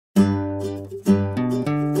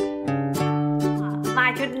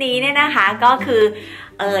นี้เนี่ยนะคะก็คือ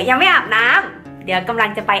ยังไม่อาบน้ำเดี๋ยวกำลัง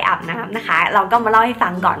จะไปอาบน้ำนะคะเราก็มาเล่าให้ฟั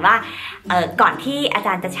งก่อนว่าก่อนที่อาจ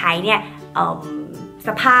ารย์จะใช้เนี่ยส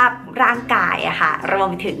ภาพร่างกายอะค่ะรว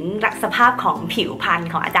มถึงสภาพของผิวพรรณ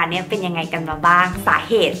ของอาจารย์เนี่ยเป็นยังไงกันมาบ้างสา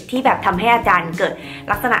เหตุที่แบบทำให้อาจารย์เกิด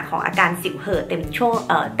ลักษณะของอาการสิวเห่อเต็ม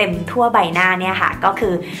ทั่วใบหน้าเนี่ยค่ะก็คื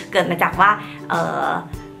อเกิดมาจากว่า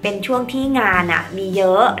เป็นช่วงที่งานอะมีเย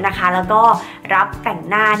อะนะคะแล้วก็รับแต่ง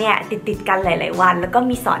หน้าเนี่ยติดกันหลายๆวันแล้วก็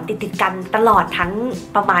มีสอนติดกันตลอดทั้ง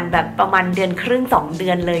ประมาณเดือนครึ่ง2 เดื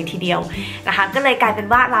อนเลยทีเดียวนะคะก็เลยกลายเป็น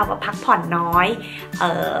ว่าเราพักผ่อนน้อย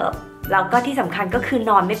แล้วก็ที่สำคัญก็คือ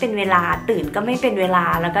นอนไม่เป็นเวลาตื่นก็ไม่เป็นเวลา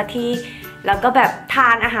แล้วก็แบบทา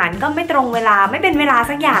นอาหารก็ไม่ตรงเวลาไม่เป็นเวลา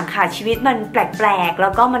สักอย่างค่ะชีวิตมันแปลกๆแล้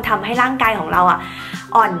วก็มันทำให้ร่างกายของเรา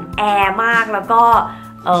อ่อนแอมากแล้วก็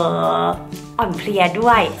อ่อนเพลียด้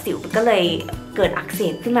วยสิวก็เลยเกิดอักเส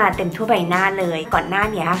บขึ้นมาเต็มทั่วใบหน้าเลยก่อนหน้า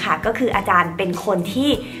นี้ค่ะก็คืออาจารย์เป็นคน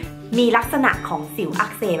ที่มีลักษณะของสิวอั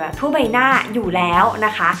กเสบทั่วใบหน้าอยู่แล้วน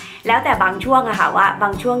ะคะแล้วแต่บางช่วงอะค่ะว่าบา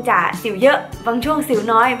งช่วงจะสิวเยอะบางช่วงสิว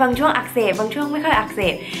น้อยบางช่วงอักเสบบางช่วงไม่ค่อยอักเส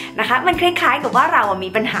บนะคะมันคล้ายๆกับว่าเรามี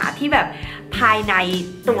ปัญหาที่แบบภายใน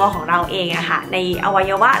ตัวของเราเองอะค่ะในอวั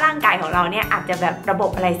ยวะร่างกายของเราเนี่ยอาจจะแบบระบบ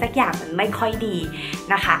อะไรสักอย่างมันไม่ค่อยดี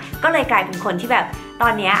นะคะก็เลยกลายเป็นคนที่แบบตอ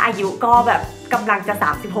นนี้อายุก็แบบกำลังจะ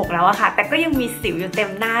36แล้วอะค่ะแต่ก็ยังมีสิวอยู่เต็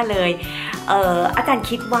มหน้าเลยอาจารย์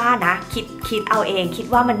คิดว่านะคิดเอาเองคิด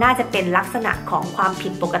ว่ามันน่าจะเป็นลักษณะของความผิ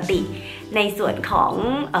ดปกติในส่วนของ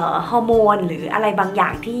ฮอร์โมนหรืออะไรบางอย่า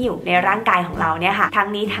งที่อยู่ในร่างกายของเราเนี่ยค่ะทั้ง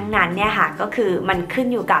นี้ทั้งนั้นเนี่ยค่ะก็คือมันขึ้น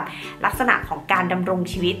อยู่กับลักษณะของการดำรง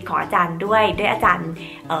ชีวิตของอาจารย์ด้วยอาจารย์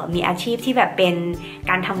มีอาชีพที่แบบเป็น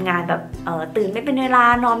การทำงานแบบตื่นไม่เป็นเวลา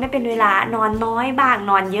นอนไม่เป็นเวลานอนน้อยบ้าง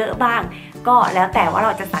นอนเยอะบ้างก็แล้วแต่ว่าเร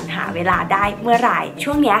าจะสรรหาเวลาได้เมื่อไหร่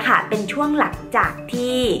ช่วงนี้ค่ะเป็นช่วงหลังจาก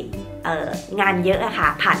ที่งานเยอะอะค่ะ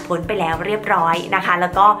ผ่านพ้นไปแล้วเรียบร้อยนะคะแล้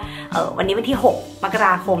วก็วันนี้วันที่6 มกร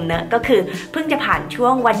าคมเนอะก็คือเพิ่งจะผ่านช่ว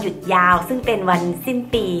งวันหยุดยาวซึ่งเป็นวันสิ้น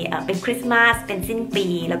ปีเป็นคริสต์มาสเป็นสิ้นปี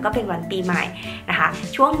แล้วก็เป็นวันปีใหม่นะคะ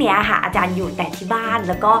ช่วงเนี้ยค่ะอาจารย์อยู่แต่ที่บ้าน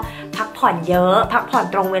แล้วก็พักผ่อนเยอะพักผ่อน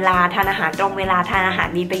ตรงเวลาทานอาหารตรงเวลาทานอาหาร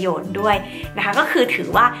มีประโยชน์ด้วยนะคะก็คือถือ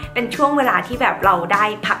ว่าเป็นช่วงเวลาที่แบบเราได้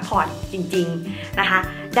พักผ่อนจริงๆนะคะ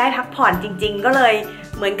ได้พักผ่อนจริงๆก็เลย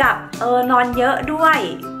เหมือนกับนอนเยอะด้วย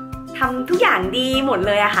ทำทุกอย่างดีหมดเ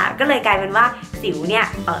ลยอะค่ะก็เลยกลายเป็นว่าสิวเนี่ย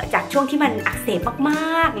จากช่วงที่มันอักเสบม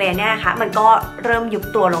ากๆเลยเนี่ยนะคะมันก็เริ่มยุบ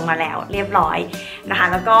ตัวลงมาแล้วเรียบร้อยนะคะ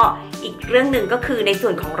แล้วก็อีกเรื่องหนึ่งก็คือในส่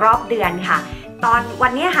วนของรอบเดือนค่ะตอนวั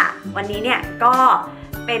นนี้ค่ะวันนี้เนี่ยก็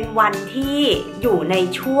เป็นวันที่อยู่ใน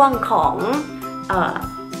ช่วงของ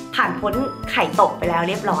ผ่านพ้นไข่ตกไปแล้ว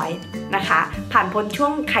เรียบร้อยนะคะผ่านพ้นช่ว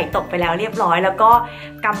งไข่ตกไปแล้วเรียบร้อยแล้วก็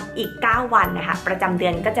อีก9 วันนะคะประจำเดื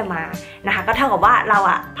อนก็จะมานะคะก็เท่ากับว่าเรา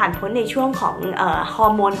ผ่านพ้นในช่วงของฮอ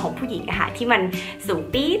ร์โมนของผู้หญิงค่ะที่มันสูง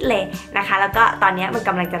ปี๊ดเลยนะคะแล้วก็ตอนนี้มันก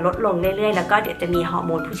ำลังจะลดลงเรื่อยๆแล้วก็เดี๋ยวจะมีฮอร์โ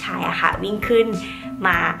มนผู้ชายค่ะวิ่งขึ้นม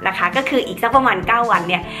านะคะก็คืออีกสักประมาณ9 วัน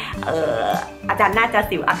เนี่ยอาจารย์น่าจะ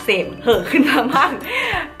สิวอักเสบเห่อขึ้นมาบ้าง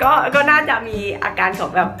ก็น่าจะมีอาการของ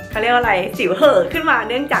แบบเขาเรียกว่าอะไรสิวเห่อขึ้นมา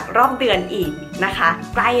เนื่องจากรอบเดือนอีกนะคะ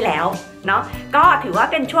ใกล้แล้วเนาะก็ถือว่า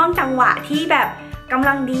เป็นช่วงจังหวะที่แบบกำ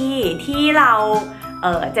ลังดีที่เรา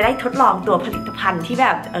จะได้ทดลองตัวผลิตภัณฑ์ที่แบ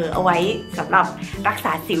บเอาไว้สำหรับรักษ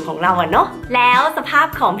าสิวของเราเนาะแล้วสภาพ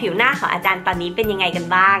ของผิวหน้าของอาจารย์ตอนนี้เป็นยังไงกัน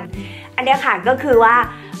บ้างอันนี้ค่ะก็คือว่า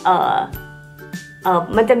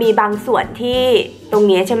มันจะมีบางส่วนที่ตรง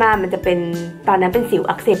นี้ใช่ไหมมันจะเป็นตอนนั้นเป็นสิว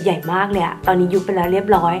อักเสบใหญ่มากเลยอะตอนนี้ยุบไปแล้วเรียบ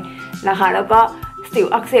ร้อยนะคะแล้วก็สิว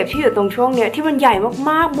อักเสบที่อยู่ตรงช่วงเนี้ยที่มันใหญ่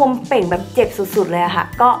มากๆบวมเป่งแบบเจ็บสุดๆเลยอะค่ะ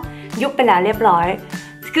ก็ยุบไปแล้วเรียบร้อย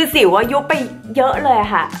คือสิวยุบไปเยอะเลย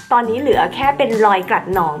ค่ะตอนนี้เหลือแค่เป็นรอยกลัด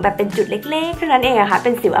หนองแบบเป็นจุดเล็กๆเท่านั้นเองอะค่ะเ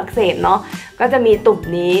ป็นสิวอักเสบเนาะก็จะมีตุ่ม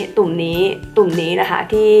นี้นะคะ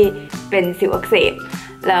ที่เป็นสิวอักเสบ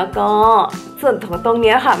แล้วก็ส่วนของตรง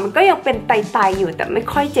นี้ค่ะมันก็ยังเป็นไตอยู่แต่ไม่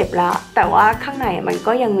ค่อยเจ็บแล้วแต่ว่าข้างในมัน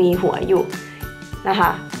ก็ยังมีหัวอยู่นะค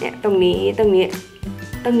ะเนี่ยตรงนี้จะ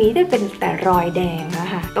เป็นแต่รอยแดงนะ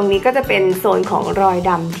คะตรงนี้ก็จะเป็นโซนของรอย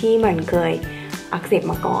ดำที่มันเคยอักเสบ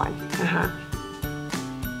มาก่อนนะคะ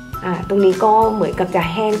ตรงนี้ก็เหมือนกับจะ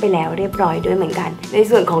แห้งไปแล้วเรียบร้อยด้วยเหมือนกันใน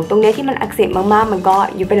ส่วนของตรงนี้ที่มันอักเสบมากๆมันก็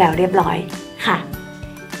ยุบไปแล้วเรียบร้อยค่ะ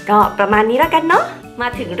ก็ประมาณนี้แล้วกันเนาะมา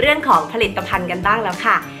ถึงเรื่องของผลิตภัณฑ์กันบ้างแล้ว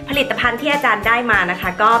ค่ะผลิตภัณฑ์ที่อาจารย์ได้มานะคะ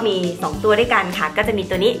ก็มี2 ตัวด้วยกันค่ะก็จะมี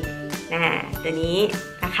ตัวนี้ตัวนี้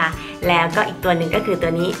นะคะแล้วก็อีกตัวหนึ่งก็คือตั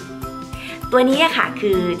วนี้ค่ะ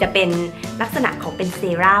คือจะเป็นลักษณะของเป็นเซ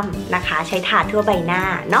รั่มนะคะใช้ทาทั่วใบหน้า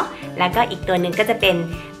เนาะแล้วก็อีกตัวหนึ่งก็จะเป็น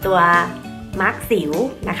ตัวมาร์กสิว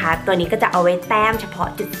นะคะตัวนี้ก็จะเอาไว้แต้มเฉพาะ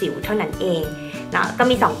จุดสิวเท่านั้นเองเนาะก็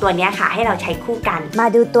มี2 ตัวนี้ค่ะให้เราใช้คู่กันมา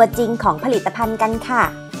ดูตัวจริงของผลิตภัณฑ์กันค่ะ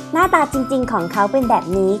หน้าตาจริงๆของเขาเป็นแบบ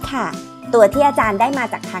นี้ค่ะตัวที่อาจารย์ได้มา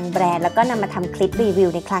จากทางแบรนด์แล้วก็นำมาทำคลิปรีวิว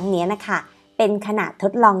ในครั้งนี้นะคะเป็นขนาดท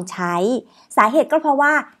ดลองใช้สาเหตุก็เพราะว่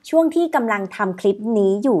าช่วงที่กำลังทำคลิป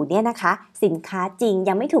นี้อยู่เนี่ยนะคะสินค้าจริง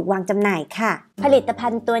ยังไม่ถูกวางจำหน่ายค่ะผลิตภั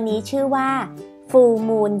ณฑ์ตัวนี้ชื่อว่า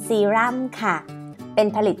FullMoon Serum ค่ะเป็น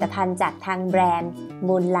ผลิตภัณฑ์จากทางแบรนด์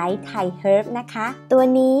wanlayaannie นะคะตัว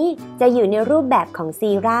นี้จะอยู่ในรูปแบบของซี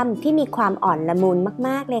รั่มที่มีความอ่อนละมุนม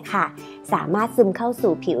ากๆเลยค่ะสามารถซึมเข้า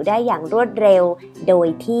สู่ผิวได้อย่างรวดเร็วโดย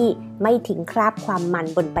ที่ไม่ทิ้งคราบความมัน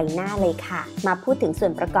บนใบหน้าเลยค่ะมาพูดถึงส่ว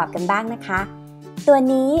นประกอบกันบ้างนะคะตัว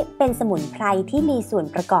นี้เป็นสมุนไพรที่มีส่วน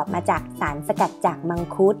ประกอบมาจากสารสกัดจากมัง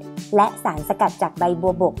คุดและสารสกัดจากใบบั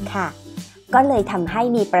วบกค่ะก็เลยทำให้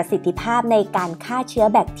มีประสิทธิภาพในการฆ่าเชื้อ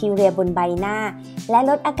แบคทีเรียบนใบหน้าและ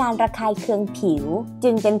ลดอาการระคายเคืองผิวจึ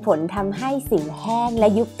งเป็นผลทำให้สิวแห้งและ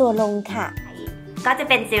ยุบตัวลงค่ะก็จะ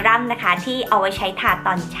เป็นเซรั่มนะคะที่เอาไว้ใช้ทาต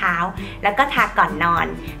อนเช้าแล้วก็ทาก่อนนอน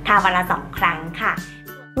ทาวันละ2 ครั้งค่ะ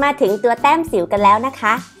มาถึงตัวแต้มสิวกันแล้วนะค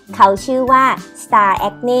ะเขาชื่อว่า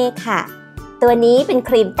StarAcne ค่ะตัวนี้เป็น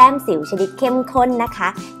ครีมแต้มสิวชนิดเข้มข้นนะคะ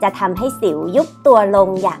จะทำให้สิวยุบตัวลง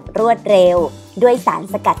อย่างรวดเร็วด้วยสาร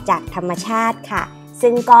สกัดจากธรรมชาติค่ะ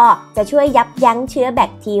ซึ่งก็จะช่วยยับยั้งเชื้อแบ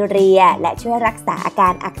คทีเรียและช่วยรักษาอากา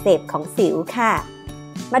รอักเสบของสิวค่ะ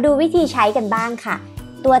มาดูวิธีใช้กันบ้างค่ะ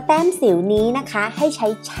ตัวแต้มสิวนี้นะคะให้ใช้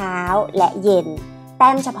เช้าและเย็นแต้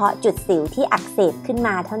มเฉพาะจุดสิวที่อักเสบขึ้นม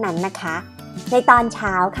าเท่านั้นนะคะในตอนเ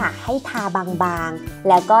ช้าค่ะให้ทาบางๆ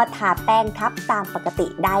แล้วก็ทาแป้งทับตามปกติ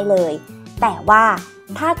ได้เลยแต่ว่า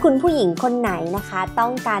ถ้าคุณผู้หญิงคนไหนนะคะต้อ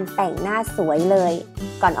งการแต่งหน้าสวยเลย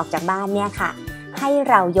ก่อนออกจากบ้านเนี่ยค่ะให้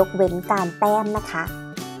เรายกเว้นการแต้มนะคะ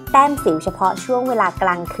แต้มสิวเฉพาะช่วงเวลากล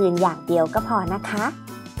างคืนอย่างเดียวก็พอนะคะ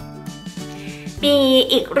มี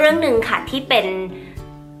อีกเรื่องหนึ่งค่ะที่เป็น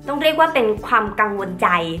ต้องเรียกว่าเป็นความกังวลใจ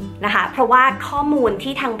นะคะเพราะว่าข้อมูล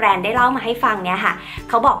ที่ทางแบรนด์ได้เล่ามาให้ฟังเนี่ยค่ะ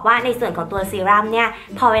เขาบอกว่าในส่วนของตัวซีรั่มเนี่ย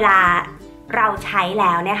พอเวลาเราใช้แ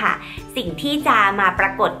ล้วเนี่ยค่ะสิ่งที่จะมาปร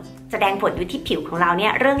ากฏแสดงผลอยู่ที่ผิวของเราเนี่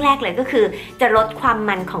ยเรื่องแรกเลยก็คือจะลดความ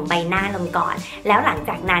มันของใบหน้าลงก่อนแล้วหลัง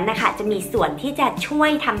จากนั้นนะคะจะมีส่วนที่จะช่วย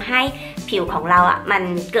ทำให้ผิวของเรามัน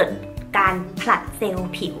เกิดการผลัดเซลล์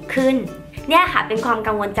ผิวขึ้นเนี่ยค่ะเป็นความ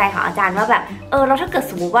กังวลใจของอาจารย์ว่าแบบแล้วถ้าเกิด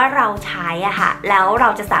สมมุติว่าเราใช้ค่ะแล้วเรา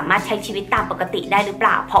จะสามารถใช้ชีวิตตามปกติได้หรือเป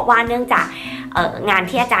ล่าเพราะว่าเนื่องจากงาน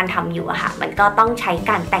ที่อาจารย์ทำอยู่ค่ะมันก็ต้องใช้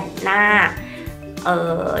การแต่งหน้า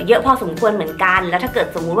เยอะพอสมควรเหมือนกันแล้วถ้าเกิด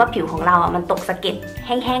สมมุติว่าผิวของเรามันตกสะเก็ดแ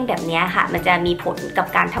ห้งๆแบบนี้ค่ะมันจะมีผลกับ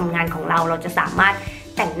การทำงานของเราเราจะสามารถ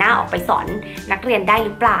แต่งหน้าออกไปสอนนักเรียนได้ห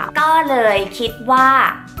รือเปล่าก็เลยคิดว่า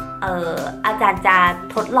อาจารย์จะ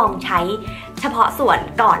ทดลองใช้เฉพาะส่วน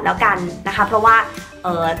ก่อนแล้วกันนะคะเพราะว่า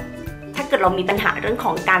ถ้าเกิดเรามีปัญหาเรื่องข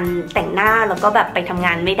องการแต่งหน้าแล้วก็แบบไปทำง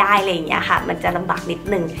านไม่ได้อะไรอย่างเงี้ยค่ะมันจะลำบากนิด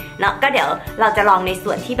นึงเนาะก็เดี๋ยวเราจะลองใน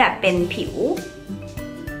ส่วนที่แบบเป็นผิว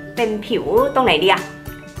ตรงไหนดีอะ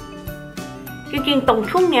จริงๆตรง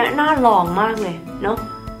ช่วงเนี้ยน่าลองมากเลยเนาะ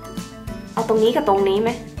เอาตรงนี้กับตรงนี้ไหม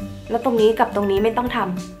แล้วตรงนี้กับตรงนี้ไม่ต้องท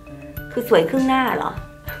ำคือสวยครึ่งหน้าเหรอ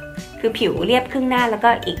คือผิวเรียบครึ่งหน้าแล้วก็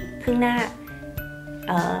อีกครึ่งหน้า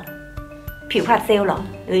ผิวผลัดเซลล์เหรอ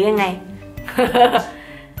หรือยังไง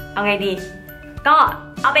เอาไงดีก็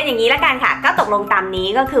เอาเป็นอย่างนี้แล้วกันค่ะก็ตกลงตามนี้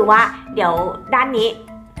ก็คือว่าเดี๋ยวด้านนี้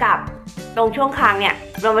กับตรงช่วงคางเนี่ย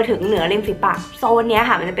เรามาถึงเหนือริมฝีปากโซนนี้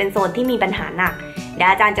ค่ะมันจะเป็นโซนที่มีปัญหาหนักเดี๋ยว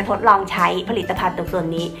อาจารย์จะทดลองใช้ผลิตภัณฑ์ตรงส่วน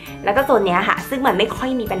นี้แล้วก็โซนนี้ค่ะซึ่งมันไม่ค่อย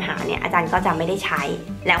มีปัญหาเนี่ยอาจารย์ก็จะไม่ได้ใช้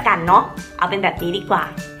แล้วกันเนาะเอาเป็นแบบนี้ดีกว่า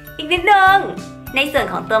อีกนิดนึงในส่วน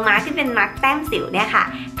ของตัวมาร์คที่เป็นมาร์คแต้มสิวเนี่ยค่ะ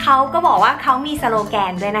เขาก็บอกว่าเขามีสโลแก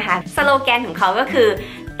นด้วยนะคะสโลแกนของเขาก็คือ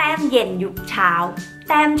แต้มเย็นยุบเช้า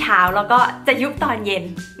แต้มเช้าแล้วก็จะยุบตอนเย็น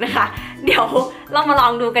นะคะเดี๋ยวเรามาลอ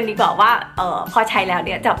งดูกันดีกว่าว่าพอใช้แล้วเ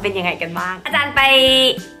นี่ยจะเป็นยังไงกันบ้างอาจารย์ไป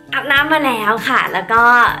อาบน้ำมาแล้วค่ะแล้วก็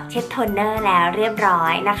เช็ดโทนเนอร์แล้วเรียบร้อ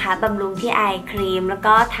ยนะคะบำรุงที่ไอครีมแล้ว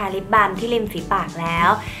ก็ทาลิปบาล์มที่ริมฝีปากแล้ว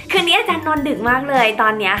คืนนี้อาจารย์นอนดึกมากเลยตอ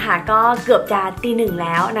นนี้ค่ะก็เกือบจะตี 1แ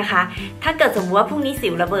ล้วนะคะถ้าเกิดสมมติว่าพรุ่งนี้สิ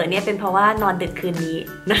วระเบิดเนี่ยเป็นเพราะว่านอนดึกคืนนี้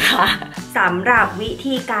นะคะสำหรับวิ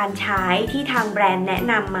ธีการใช้ที่ทางแบรนด์แนะ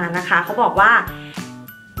นำมานะคะเขาบอกว่า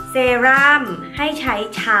เซรั่มให้ใช้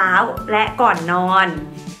เช้าและก่อนนอน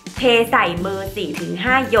เทใส่มือ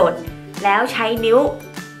 4-5 หยดแล้วใช้นิ้ว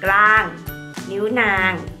กลางนิ้วนา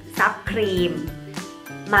งซับครีม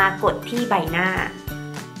มากดที่ใบหน้า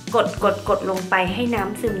กดลงไปให้น้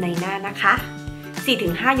ำซึมในหน้านะคะ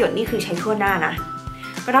 4-5 หยดนี่คือใช้ทั่วหน้านะ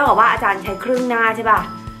ก็เท่ากับว่าอาจารย์ใช้ครึ่งหน้าใช่ป่ะ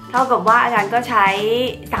เท่ากับว่าอาจารย์ก็ใช้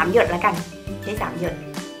3 หยดแล้วกันใช้3 หยด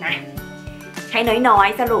นะใช้น้อย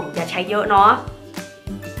ๆสรุปอย่าใช้เยอะเนาะ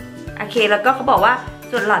โอเคแล้วก็เขาบอกว่า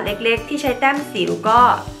ส่วนหลอดเล็กๆที่ใช้แต้มสิวก็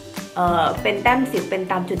เป็นแต้มสิวเป็น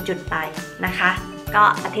ตามจุดๆไปนะคะก็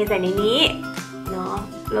เทใส่ในนี้เนาะ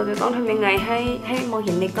เราจะต้องทำยังไงให้มองเ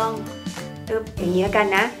ห็นในกล้องอย่างนี้แล้วกัน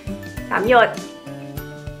นะ3 หยด1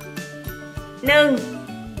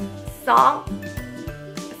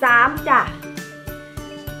 2 3จ้ะ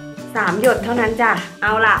3 หยดเท่านั้นจ้ะเอ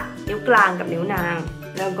าล่ะนิ้วกลางกับนิ้วนาง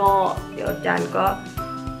แล้วก็เดี๋ยวอาจารย์ก็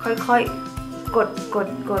ค่อยๆก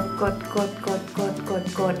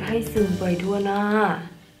ดให้ซึมไปทั่วหน้า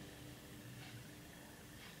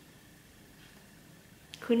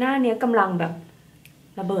คือหน้าเนี้ยกำลังแบบ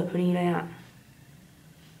ระเบิดพอดีเลยอะ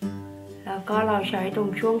แล้วก็เราใช้ตรง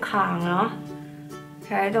ช่วงคางเนาะใ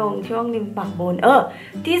ช้ตรงช่วงริมปากบน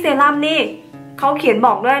ที่เซรั่มนี่เขาเขียนบ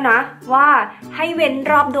อกด้วยนะว่าให้เว้น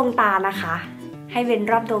รอบดวงตานะคะให้เว้น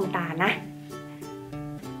รอบดวงตานะ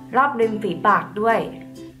รอบริมฝีปากด้วย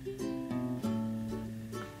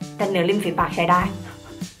แต่เหนือริมฝีปากใช้ได้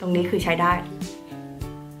ตรงนี้คือใช้ได้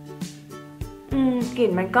กลิ่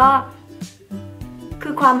นมันก็คื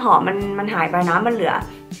อความหอมมันหายไปนะมันเหลือ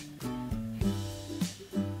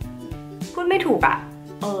พูดไม่ถูกอ่ะ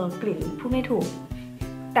กลิ่นพูดไม่ถูก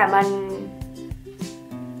แต่มั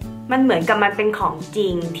นเหมือนกับมันเป็นของจริ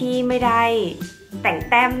งที่ไม่ได้แต่ง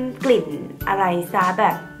แต้มกลิ่นอะไรซะแบ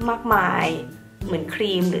บมากมายเหมือนค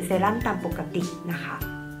รีมหรือเซรั่มตามปกตินะคะ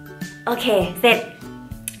โอเคเสร็จ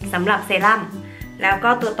สำหรับเซรั่มแล้วก็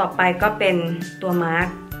ตัวต่อไปก็เป็นตัวมาร์ก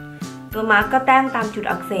ก็แต้มตามจุด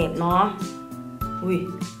อักเสบเนาะอุ้ย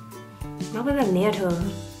มาร์กเป็นแบบนี้อะเธอ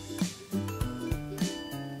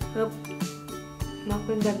มาร์กเ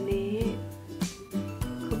ป็นแบบนี้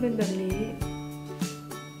เขาเป็นแบบนี้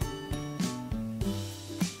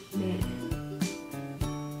นี่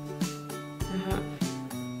นะฮะ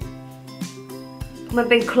มัน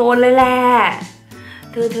เป็นโคลนเลยแหละ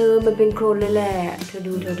เธอมันเป็นโคลนเลยแหละเธอ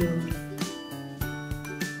ดู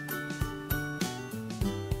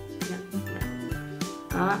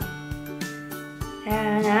ใช่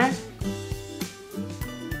นะ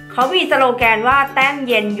เขามีสโลแกนว่าแต้ม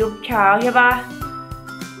เย็นยุบเช้าใช่ปะ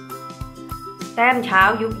แต้มเช้า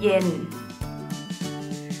ยุบเย็น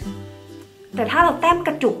แต่ถ้าเราแต้มก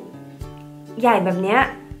ระจุกใหญ่แบบเนี้ย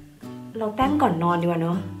เราแต้มก่อนนอนดีกว่าเน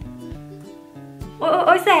าะโ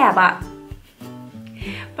อ๊ยแสบอะ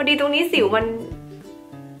พอดีตรงนี้สิวมัน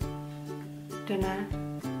เดี๋ยวนะ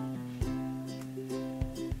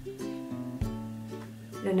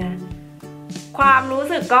ความรู้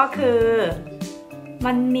สึกก็คือ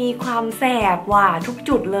มันมีความแสบว่ะทุก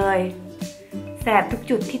จุดเลยแสบทุก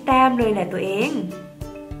จุดที่แต้มเลยแหละตัวเอง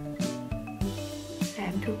แส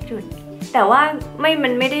บทุกจุดแต่ว่ามั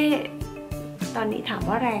นไม่ได้ตอนนี้ถาม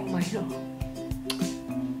ว่าแรงไหมหรอ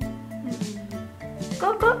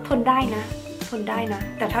ก็ทนได้นะ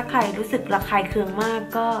แต่ถ้าใครรู้สึกระคายเคืองมาก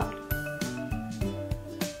ก็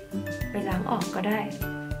ไปล้างออกก็ได้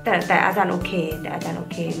แต่อาจารย์โอเค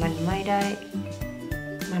มันไม่ไ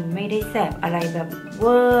ด้แสบอะไรแบบเว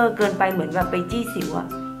อร์เกินไปเหมือนแบบไปจี้สิวอะ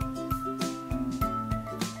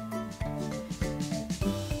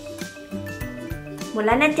หมดแ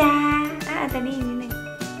ล้วนะจ๊ะอาจารย์นี่นิดนึง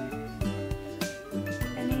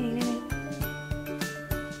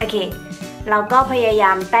โอเคเราก็พยาย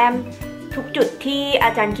ามแต้มทุกจุดที่อ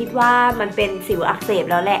าจารย์คิดว่ามันเป็นสิวอักเสบ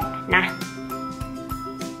แล้วแหละนะ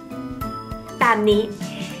ตามนี้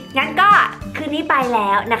งั้นก็คืนนี้ไปแล้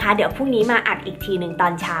วนะคะเดี๋ยวพรุ่งนี้มาอัดอีกทีหนึ่งตอ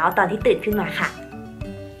นเช้าตอนที่ตื่นขึ้นมาค่ะ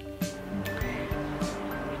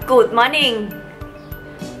Good morning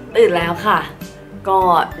ตื่นแล้วค่ะก็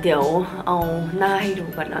เดี๋ยวเอาหน้าให้ดู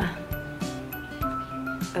ก่อนนะ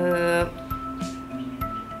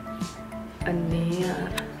อันนี้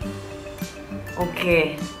โอเค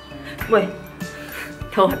เว้ย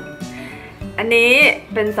โทษอันนี้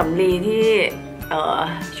เป็นสำลีที่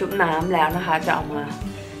ชุบน้ำแล้วนะคะจะเอาม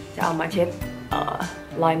าเช็ด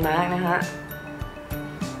รอยมาร์กนะคะ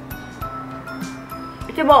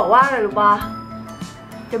จะบอกว่าอะไรรู้ปะ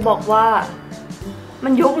จะบอกว่ามั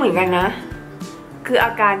นยุบเหมือนกันนะคืออ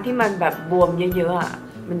าการที่มันแบบบวมเยอะๆอ่ะ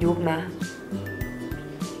มันยุบนะ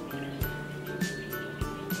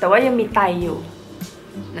แต่ว่ายังมีไตอยู่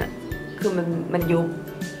นะคือมันยุบ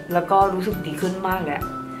แล้วก็รู้สึกดีขึ้นมากแหละ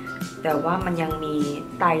แต่ว่ามันยังมี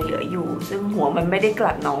ไตเหลืออยู่ซึ่งหัวมันไม่ได้ก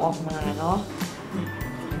ลัดหนองออกมาเนาะ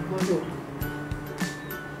มาดู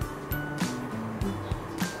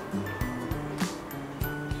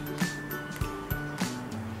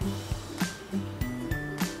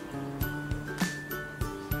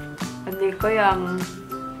อันนี้ก็ยัง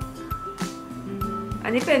อั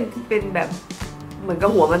นนี้เป็นแบบเหมือนกับ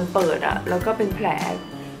หัวมันเปิดอะแล้วก็เป็นแผล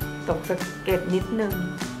ตกสะเก็ดนิดนึง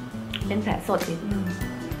เป็นแผลสดนิดนึง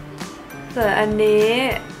ส่วนอัน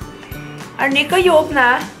นี้ก็ยุบน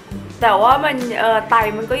ะแต่ว่ามันไต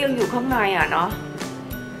มันก็ยังอยู่ข้างในอ่ะเนาะ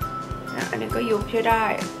อันนี้ก็ยุบใช้ได้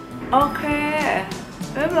โอเค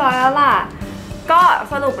เรียบร้อยแล้วล่ะก็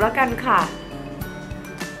สรุปแล้วกันค่ะ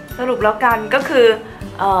สรุปแล้วกันก็คือ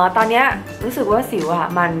ตอนนี้รู้สึกว่าสิวอะ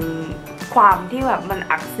มันความที่แบบมัน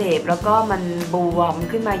อักเสบแล้วก็มันบวม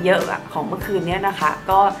ขึ้นมาเยอะอะของเมื่อคืนนี้นะคะ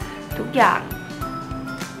ก็ทุกอย่าง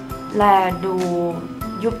แลดู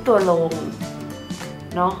ยุบตัวลง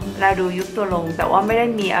เนาะแลดูยุบตัวลงแต่ว่าไม่ได้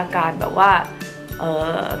มีอาการแบบว่า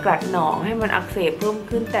กรัดหนองให้มันอักเสบเพิ่ม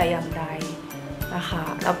ขึ้นแต่อย่างใดนะคะ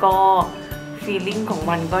แล้วก็ฟีลลิ่งของ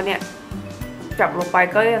มันก็เนี่ยจับลงไป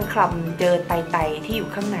ก็ยังคลำเจอไตที่อยู่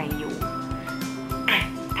ข้างในอยู่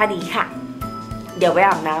ถ้าดีค่ะเดี๋ยวไป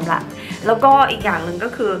อาบน้ำละแล้วก็อีกอย่างหนึ่งก็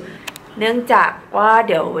คือเนื่องจากว่าเ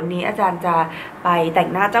ดี๋ยววันนี้อาจารย์จะไปแต่ง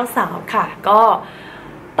หน้าเจ้าสาวค่ะก็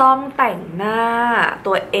ต้องแต่งหน้า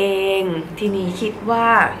ตัวเองทีนี้คิดว่า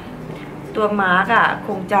ตัวมาร์กอ่ะค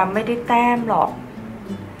งจะไม่ได้แต้มหรอก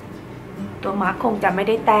ตัวมาร์กคงจะไม่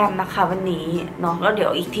ได้แต้มนะคะวันนี้เนาะแล้วเดี๋ย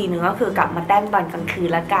วอีกทีนึงก็คือกลับมาแต้มตอนกลางคืน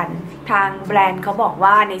ละกันทางแบรนด์เขาบอก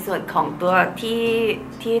ว่าในส่วนของตัว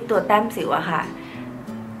ที่ตัวแต้มสิวอะค่ะ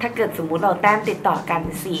ถ้าเกิดสมมุติเราแต้มติดต่อกัน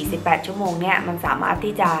48ชั่วโมงเนี่ยมันสามารถ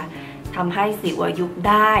ที่จะทำให้สิวยุบ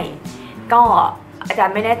ได้ก็อาจาร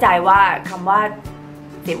ย์ไม่แน่ใจว่าคำว่า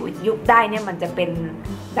สิวยุบได้เนี่ยมันจะเป็น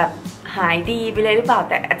แบบหายดีไปเลยหรือเปล่า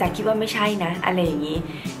แต่อาจารย์คิดว่าไม่ใช่นะอะไรอย่างนี้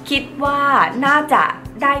คิดว่าน่าจะ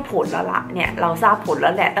ได้ผลแล้วละเนี่ยเราทราบผลแล้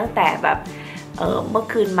วแหละตั้งแต่แบบเมื่อ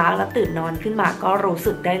คืนมาร์กแล้วตื่นนอนขึ้นมาก็รู้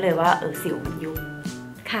สึกได้เลยว่าสิวมันยุบ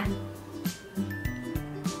ค่ะ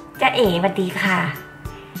จะเอ๋สวัสดีค่ะ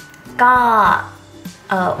ก็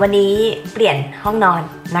วันนี้เปลี่ยนห้องนอน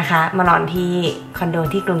นะคะมานอนที่คอนโด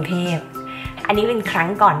ที่กรุงเทพอันนี้เป็นครั้ง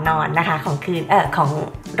ก่อนนอนนะคะของคืนของ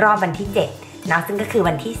รอบวันที่7นะซึ่งก็คือ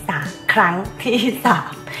วันที่3ครั้งที่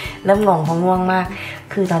3เริ่มงงเพราะง่วงมาก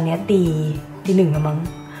คือตอนนี้ตี 1แล้วมั้ง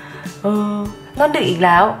นอนดึกอีกแ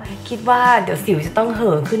ล้วคิดว่าเดี๋ยวสิวจะต้องเ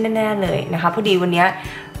ห่อขึ้นแน่ๆเลยนะคะพอดีวันนี้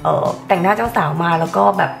แต่งหน้าเจ้าสาวมาแล้วก็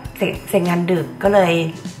แบบเสร็จงานดึกก็เลย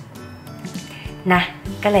นะ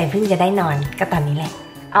ก็เลยเพิ่งจะได้นอนก็ตอนนี้แหละ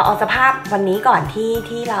เอาสภาพวันนี้ก่อน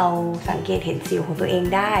ที่เราสังเกตเห็นสิวของตัวเอง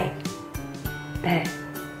ได้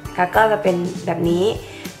ก็จะเป็นแบบนี้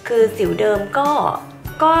คือสิวเดิม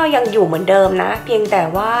ก็ยังอยู่เหมือนเดิมนะเพียงแต่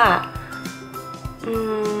ว่า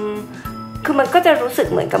คือมันก็จะรู้สึก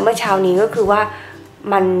เหมือนกับเมื่อเช้านี้ก็คือว่า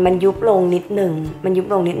มันยุบลงนิดนึ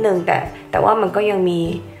งแต่ว่ามันก็ยังมี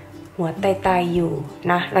หัวไตอยู่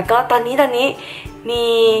นะแล้วก็ตอนนี้มี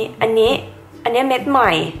อันนี้เม็ดให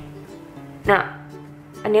ม่นะ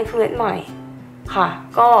อันนี้คือเม็ดใหม่ค่ะ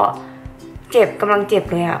ก็กำลังเจ็บ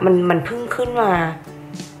เลยอ่ะมันเพิ่งขึ้นมา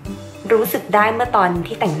รู้สึกได้เมื่อตอน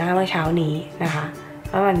ที่แต่งหน้าเมื่อเช้านี้นะคะ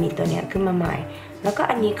ว่ามันมีตัวเนี้ยขึ้นมาใหม่แล้วก็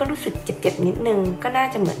อันนี้ก็รู้สึกเจ็บนิดนึงก็น่า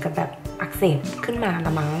จะเหมือนกับแบบอักเสบขึ้นมาล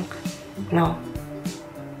ะมั้งเนาะ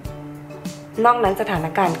นอกนั้นสถาน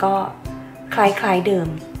การณ์ก็คล้ายๆเดิ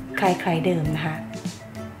มนะคะ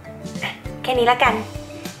แค่นี้ละกัน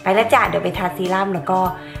ไปแล้วจ้ะเดี๋ยวไปทาซีรั่มแล้วก็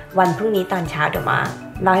วันพรุ่งนี้ตอนเช้าเดี๋ยวมา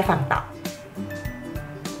เล่าให้ฟังต่อ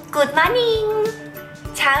Good morning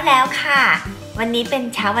เช้าแล้วค่ะวันนี้เป็น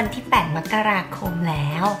เช้าวันที่8 มกราคมแล้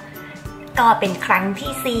วก็เป็นครั้ง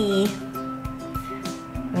ที่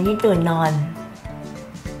4วันนี้ตื่นนอน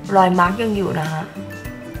รอยมาร์กยังอยู่นะฮะ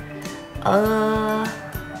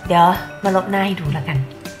เดี๋ยวมาลบหน้าให้ดูแล้วกัน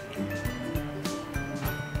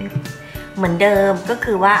เหมือนเดิมก็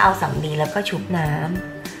คือว่าเอาสำลีแล้วก็ชุบน้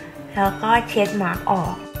ำแล้วก็เช็ดมาร์กออ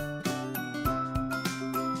ก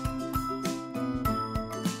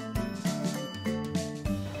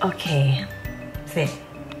โอเคเสร็จ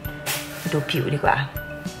ดูผิวดีกว่า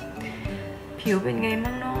ผิวเป็นไงบ้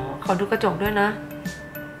างเนาะขอดูกระจกด้วยนะ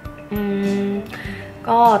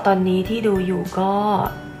ก็ตอนนี้ที่ดูอยู่ก็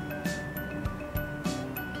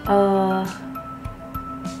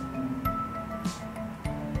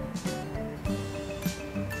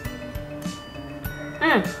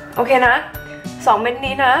โอเคนะ2 เม็ด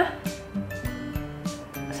นี้นะ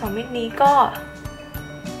2 เม็ดนี้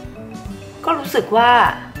ก็รู้สึกว่า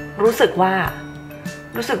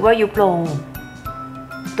ยุบลง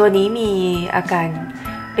ตัวนี้มีอาการ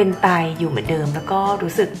เป็นไตอยู่เหมือนเดิมแล้วก็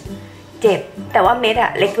รู้สึกเจ็บแต่ว่าเม็ดอ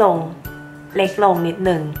ะเล็กลงนิด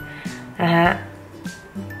นึงนะฮะ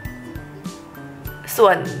ส่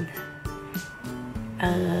วน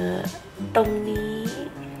ตรง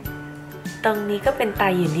นี้ก็เป็นไต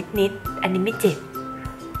อยู่นิดอันนี้ไม่เจ็บ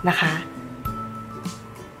นะคะ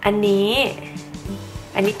อันนี้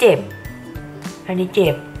เจ็บ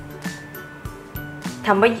ถ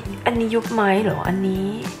ามว่าอันนี้ยุบไหมเหรออันนี้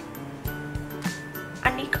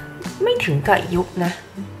ก็ไม่ถึงกับยุบนะ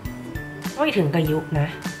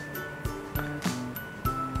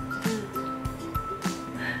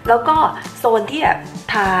แล้วก็โซนที่แบบ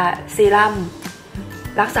ทาเซรั่ม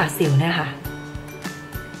รักษาสิวเนี่ยค่ะ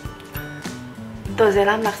ตัวเซ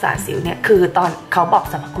รั่มรักษาสิวเนี่ยคือตอนเขาบอก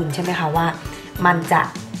สรรพคุณใช่ไหมคะว่ามันจะ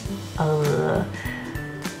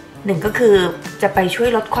หนึ่งก็คือจะไปช่วย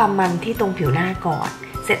ลดความมันที่ตรงผิวหน้าก่อน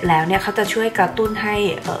เสร็จแล้วเนี่ยเขาจะช่วยกระตุ้นให้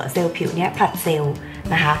เซลล์ผิวเนี่ยผลัดเซลล์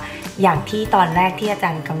นะคะอย่างที่ตอนแรกที่อาจ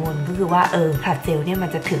ารย์กังวลก็คือว่าผลัดเซลล์เนี่ยมัน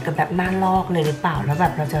จะถือกับแบบหน้าลอกเลยหรือเปล่าแล้วแบ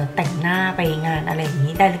บเราจะแต่งหน้าไปงานอะไรอย่าง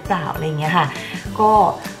นี้ได้หรือเปล่าอะไรอย่างเงี้ยค่ะก็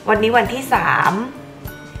วันนี้วันที่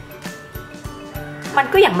3มัน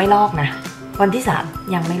ก็ยังไม่ลอกนะวันที่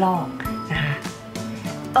3ยังไม่ลอกนะคะ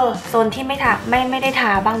โซนที่ไม่ทาไม่ได้ท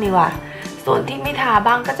าบ้างดีกว่าโซนที่ไม่ทา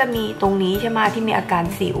บ้างก็จะมีตรงนี้ใช่ไหมที่มีอาการ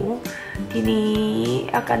สิวทีนี้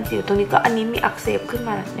อาการสิวตรงนี้ก็อันนี้มีอักเสบขึ้น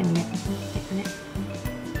มา1 เม็ด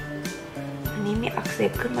อันนี้มีอักเส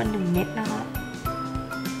บขึ้นมา1 เม็ดนะคะ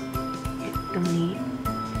ตรงนี้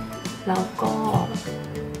แล้วก็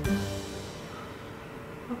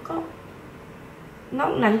นอ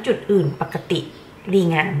กนั้นจุดอื่นปกติดี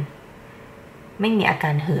งามไม่มีอากา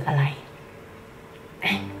รเห่ออะไร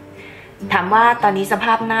ถามว่าตอนนี้สภ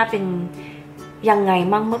าพหน้าเป็นยังไง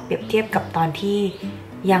มั่งเมื่อเปรียบเทียบกับตอนที่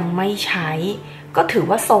ยังไม่ใช้ก็ถือ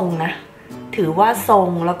ว่าทรงนะถือว่าทรง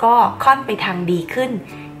แล้วก็ค่อนไปทางดีขึ้น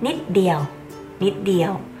นิดเดียว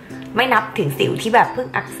ไม่นับถึงสิวที่แบบเพิ่ง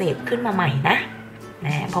อักเสบขึ้นมาใหม่นะ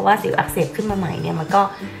เพราะว่าสิวอักเสบขึ้นมาใหม่เนี่ยมันก็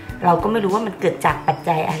เราก็ไม่รู้ว่ามันเกิดจากปัจ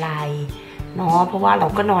จัยอะไรเนาะเพราะว่าเรา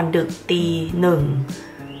ก็นอนดึกตี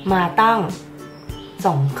 1มาตั้ง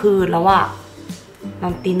2 คืนแล้วอะนอ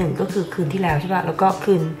นตี 1ก็คือคืนที่แล้วใช่ป่ะแล้วก็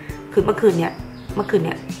คืนเมื่อคืนเนี้ย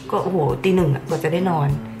ก็โอ้โหตี 1กว่าจะได้นอน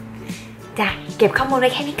จ้ะเก็บข้อมูลไว้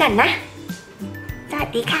แค่นี้กันนะสวัส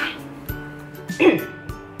ดีค่ะ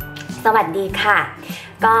สวัสดีค่ะ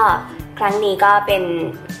ก็ครั้งนี้ก็เป็น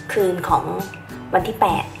คืนของวันที่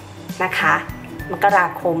8นะคะมกรา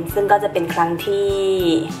คมซึ่งก็จะเป็นครั้งที่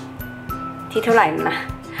เท่าไหร่นะ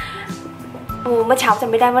เมื่อเช้าจำ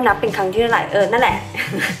ไม่ได้ว่านับเป็นครั้งที่เท่าไหร่นั่นแหละ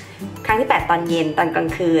ครั้งที่8ตอนเย็นตอนกลาง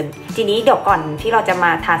คืนทีนี้เดี๋ยวก่อนที่เราจะม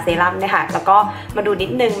าทาเซรั่มเนี่ยค่ะแล้วก็มาดูนิ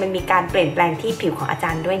ดนึงมันมีการเปลี่ยนแปลงที่ผิวของอาจา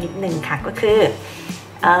รย์ด้วยนิดนึงค่ะก็คือ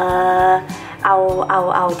เ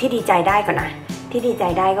อาที่ดีใจได้ก่อนนะที่ดีใจ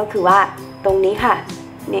ได้ก็คือว่าตรงนี้ค่ะ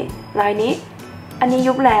นี่รอยนี้อันนี้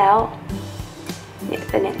ยุบแล้วเนี่ย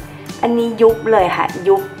ตัวเนี้ยอันนี้ยุบเลยค่ะ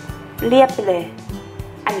ยุบเรียบไปเลย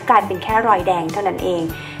อันนี้กลายเป็นแค่รอยแดงเท่านั้นเอง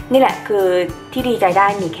นี่แหละคือที่ดีใจได้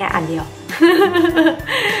มีแค่อันเดียว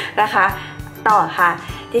นะคะต่อค่ะ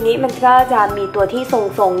ทีนี้มันก็จะมีตัวที่ท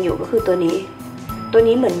รงๆอยู่ก็คือตัว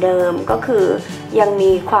นี้เหมือนเดิมก็คือยัง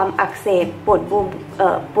มีความอักเสบปวด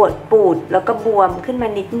ปูดแล้วก็บวมขึ้นมา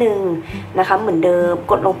นิดนึงนะคะเหมือนเดิม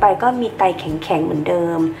กดลงไปก็มีไตแข็งๆเหมือนเดิ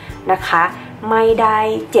มนะคะไม่ได้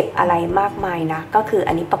เจ็บอะไรมากมายนะก็คือ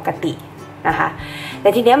อันนี้ปกตินะคะแต่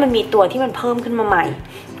ทีนี้มันมีตัวที่มันเพิ่มขึ้นมาใหม่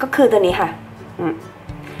ก็คือตัวนี้ค่ะ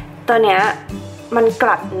ตัวเนี้ยมันก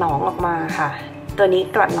ลัดหนองออกมาค่ะตัวนี้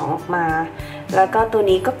กลัดหนองออกมาแล้วก็ตัว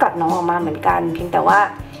นี้ก็กลัดหนองออกมาเหมือนกันเพียงแต่ว่า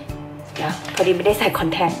เดี๋ยวพอดีไม่ได้ใส่คอน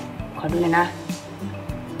แทคขอดูเลยนะ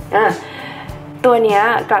ตัวเนี้ย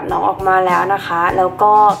กลัดหนองออกมาแล้วนะคะแล้ว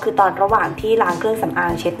ก็คือตอนระหว่างที่ล้างเครื่องสำอา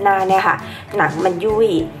งเช็ดหน้าเนี่ยค่ะหนังมันยุ่ย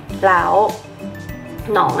แล้ว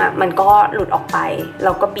หนองมันก็หลุดออกไปเร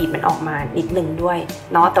าก็บีบมันออกมานิดนึงด้วย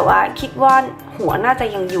เนาะแต่ว่าคิดว่าหัวน่าจะ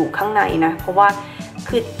ยังอยู่ข้างในนะเพราะว่า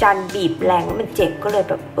คือจันบีบแรงมันเจ็บก็เลย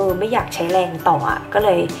แบบไม่อยากใช้แรงต่อก็เล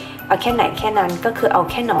ยเอาแค่ไหนแค่นั้นก็คือเอา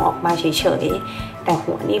แค่หนองออกมาเฉยๆแต่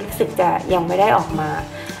หัวนี่รู้สึกจะยังไม่ได้ออกมา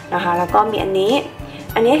นะคะแล้วก็มีอัน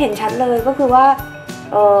นี้เห็นชัดเลยก็คือว่า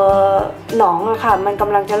หนองอะค่ะมันก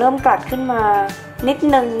ำลังจะเริ่มกลัดขึ้นมานิ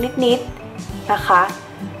ดนะคะ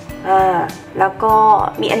แล้วก็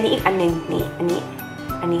มีอันนี้อีกอันหนึ่งนี่อั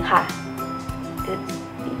นนี้ค่ะ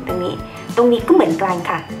ตรงนี้ก็เหมือนกัน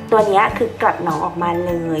ค่ะตัวนี้คือกลัดหนองออกมา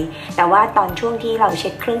เลยแต่ว่าตอนช่วงที่เราเช็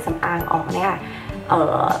ดเครื่องสำอางออกเนี่ย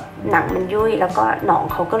หนังมันยุ่ยแล้วก็หนอง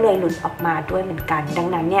เขาก็เลยหลุดออกมาด้วยเหมือนกันดัง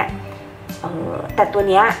นั้นเนี่ยแต่ตัว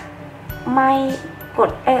เนี้ยไม่กด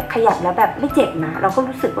ขยับแล้วแบบไม่เจ็บนะเราก็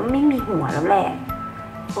รู้สึกว่าไม่มีหัวแล้วแหละ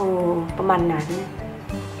ประมาณนั้น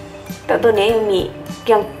แต่ตัวนี้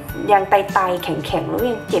ยังไตแข็งๆแล้ว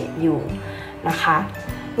ยังเจ็บอยู่นะคะ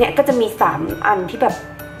เนี่ยก็จะมี3อันที่แบบ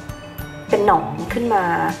เป็นหนองขึ้นมา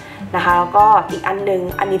นะคะแล้วก็อีกอันนึง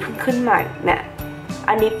อันนี้เพิ่งขึ้นใหม่เนี่ย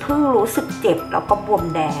อันนี้เพิ่งรู้สึกเจ็บแล้วก็บวม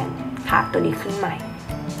แดงค่ะตัวนี้ขึ้นใหม่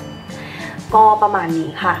ก็ประมาณนี้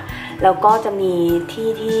ค่ะแล้วก็จะมีที่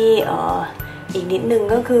อีกนิดนึง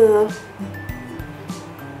ก็คือ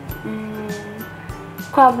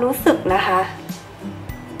ความรู้สึกนะคะ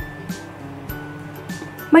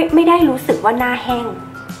ไม่ได้รู้สึกว่าหน้าแห้ง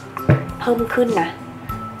เพิ่มขึ้นนะ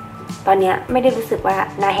ตอนนี้ไม่ได้รู้สึกว่า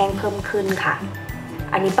หน้าแห้งเพิ่มขึ้นค่ะ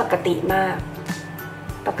อันนี้ปกติมาก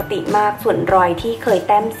ปกติมากส่วนรอยที่เคยแ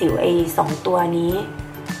ต้มสิวไอ้2ตัวนี้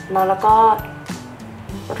เนาะแล้วก็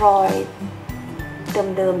รอย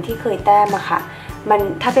เดิมๆที่เคยแต้มอะค่ะมัน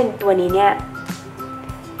ถ้าเป็นตัวนี้เนี่ย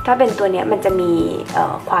มันจะมี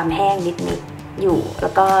ความแห้งนิดๆอยู่แล้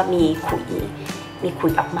วก็มีขุ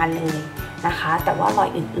ยออกมาเลยนะคะแต่ว่ารอย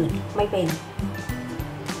อื่นๆไม่เป็น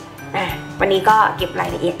วันนี้ก็เก็บราย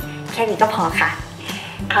ละเอียดแค่นี้ก็พอค่ะ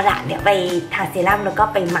เอาละเดี๋ยวไปทาเซรั่มแล้วก็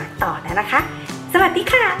ไปหมักต่อนะคะสวัสดี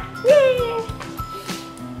ค่ะเย้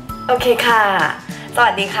โอเคค่ะส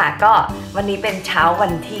วัสดีค่ะก็วันนี้เป็นเช้าวั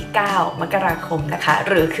นที่9 มกราคมนะคะ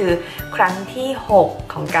หรือคือครั้งที่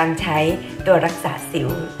6ของการใช้ตัวรักษาสิว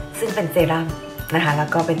ซึ่งเป็นเซรั่มนะคะแล้ว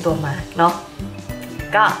ก็เป็นตัวมาร์กเนาะ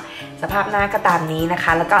ก็สภาพหน้าก็ตามนี้นะค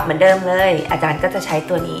ะแล้วก็เหมือนเดิมเลยอาจารย์ก็จะใช้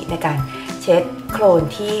ตัวนี้ในการเช็ดโคลน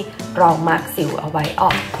ที่รองมาร์กสิวเอาไว้อ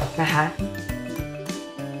อกนะคะ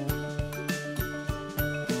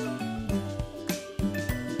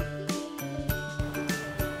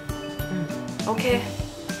โอเค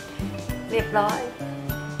เรียบร้อย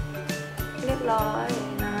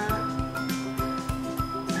นะ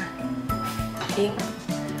ทิ้ง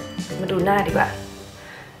มาดูหน้าดีกว่า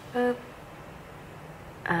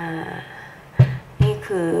นี่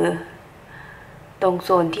คือตรงโซ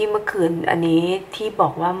นที่เมื่อคืนอันนี้ที่บอ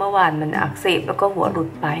กว่าเมื่อวานมันอักเสบแล้วก็หัวหลุด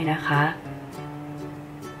ไปนะคะ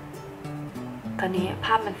ตอนนี้ภ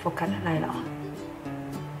าพมันโฟกัสอะไรหรอ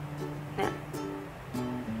เนี่ย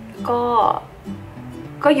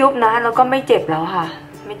ก็ยุบนะแล้วก็ไม่เจ็บแล้วค่ะ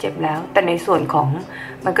ไม่เจ็บแล้วแต่ในส่วนของ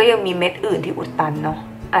มันก็ยังมีเม็ดอื่นที่อุดตันเนาะ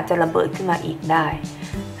อาจจะระเบิดขึ้นมาอีกได้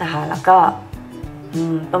นะคะแล้วก็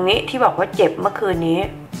ตรงนี้ที่บอกว่าเจ็บเมื่อคืนนี้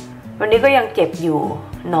วันนี้ก็ยังเจ็บอยู่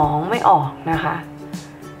หนองไม่ออกนะคะ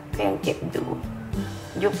ก็ยังเจ็บอยู่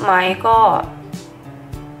ยุบไหมก็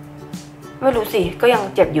ไม่รู้สิก็ยัง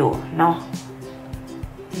เจ็บอยู่เนาะ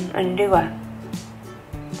อันนี้ดีกว่า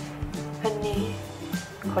อันนี้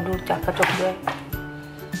ขอดูจากกระจกด้วย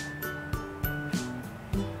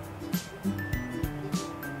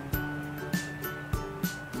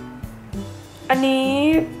อันนี้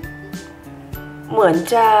เหมือน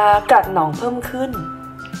จะกัดหนองเพิ่มขึ้น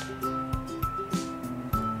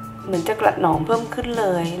เล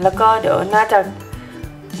ยแล้วก็เดี๋ยวน่าจะ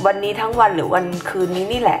วันนี้ทั้งวันหรือวันคืนนี้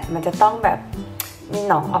นี่แหละมันจะต้องแบบมี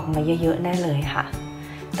หนองออกมาเยอะๆแน่เลยค่ะ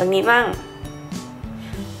ตรงนี้มั่ง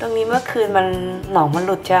ตรงนี้เมื่อคืนมันหนองมันห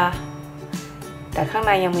ลุดจ้าแต่ข้างใ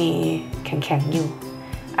นยังมีแข็งๆอยู่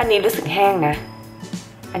อันนี้รู้สึกแห้งนะ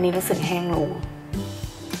อันนี้รู้สึกแห้งลง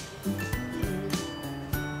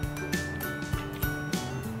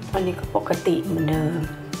อันนี้ก็ปกติเหมือนเดิม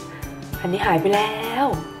อันนี้หายไปแล้ว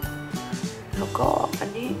แล้วก็อัน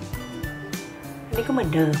นี้ก็เหมือ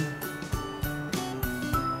นเดิม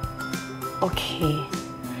โอเค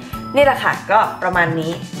นี่แหละค่ะก็ประมาณ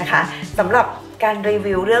นี้นะคะสำหรับการรี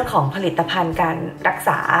วิวเรื่องของผลิตภัณฑ์การรักษ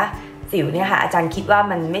าสิวเนี่ยค่ะอาจารย์คิดว่า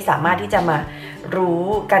มันไม่สามารถที่จะมารู้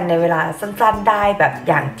กันในเวลาสั้นๆได้แบบ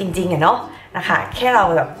อย่างจริงๆเนาะนะคะแค่เรา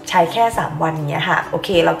แบบใช้แค่3วันเนี้ยค่ะโอเค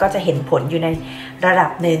เราก็จะเห็นผลอยู่ในระดั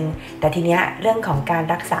บหนึ่งแต่ทีเนี้ยเรื่องของการ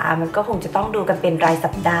รักษามันก็คงจะต้องดูกันเป็นรายสั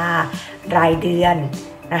ปดาห์รายเดือน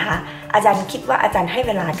นะคะอาจารย์คิดว่าอาจารย์ให้เ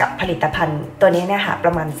วลากับผลิตภัณฑ์ตัวนี้เนี่ยค่ะป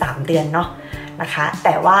ระมาณ3เดือนเนาะนะคะแ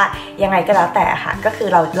ต่ว่ายังไงก็แล้วแต่ค่ะก็คือ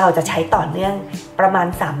เราจะใช้ต่อเนื่องประมาณ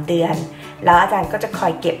3เดือนแล้วอาจารย์ก็จะคอ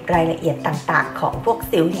ยเก็บรายละเอียดต่างๆของพวก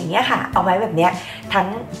สิวอย่างเงี้ยค่ะเอาไว้แบบเนี้ยทั้ง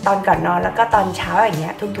ตอนก่อนนอนแล้วก็ตอนเช้าอย่างเงี้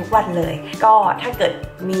ยทุกๆวันเลยก็ถ้าเกิด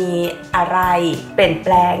มีอะไรเปลี่ยนแป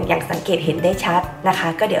ลงอย่างสังเกตเห็นได้ชัดนะคะ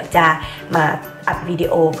ก็เดี๋ยวจะมาอัดวิดี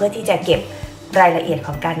โอเพื่อที่จะเก็บรายละเอียดข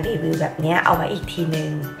องการรีวิวแบบนี้เอาไว้อีกทีนึง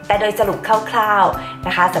แต่โดยสรุปคร่าวๆน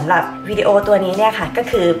ะคะสำหรับวิดีโอตัวนี้เนี่ยค่ะก็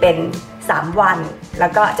คือเป็น3วันแล้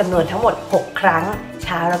วก็จำนวนทั้งหมด6ครั้งเ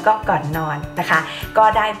ช้าแล้วก็ก่อนนอนนะคะก็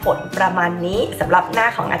ได้ผลประมาณนี้สำหรับหน้า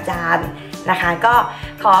ของอาจารย์นะคะก็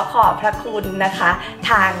ขอบพระคุณนะคะ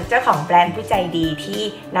ทางเจ้าของแบรนด์ผู้ใจดีที่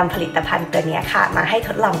นำผลิตภัณฑ์ตัวนี้ค่ะมาให้ท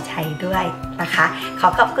ดลองใช้ด้วยนะคะข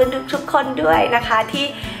อบคุณทุกคนด้วยนะคะที่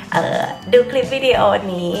ดูคลิปวิดีโอ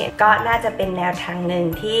นี้ก็น่าจะเป็นแนวทางหนึ่ง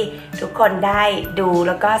ที่ทุกคนได้ดูแ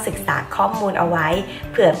ล้วก็ศึกษาข้อมูลเอาไว้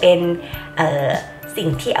เผื่อเป็นสิ่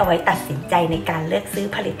งที่เอาไว้ตัดสินใจในการเลือกซื้อ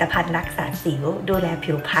ผลิตภัณฑ์รักษาสิวดูแล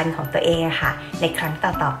ผิวพรรณของตัวเองค่ะในครั้ง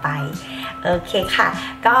ต่อๆไปโอเคค่ะ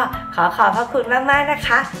ก็ขอบพระคุณมากๆนะค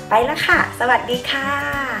ะไปแล้วค่ะสวัสดีค่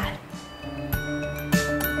ะ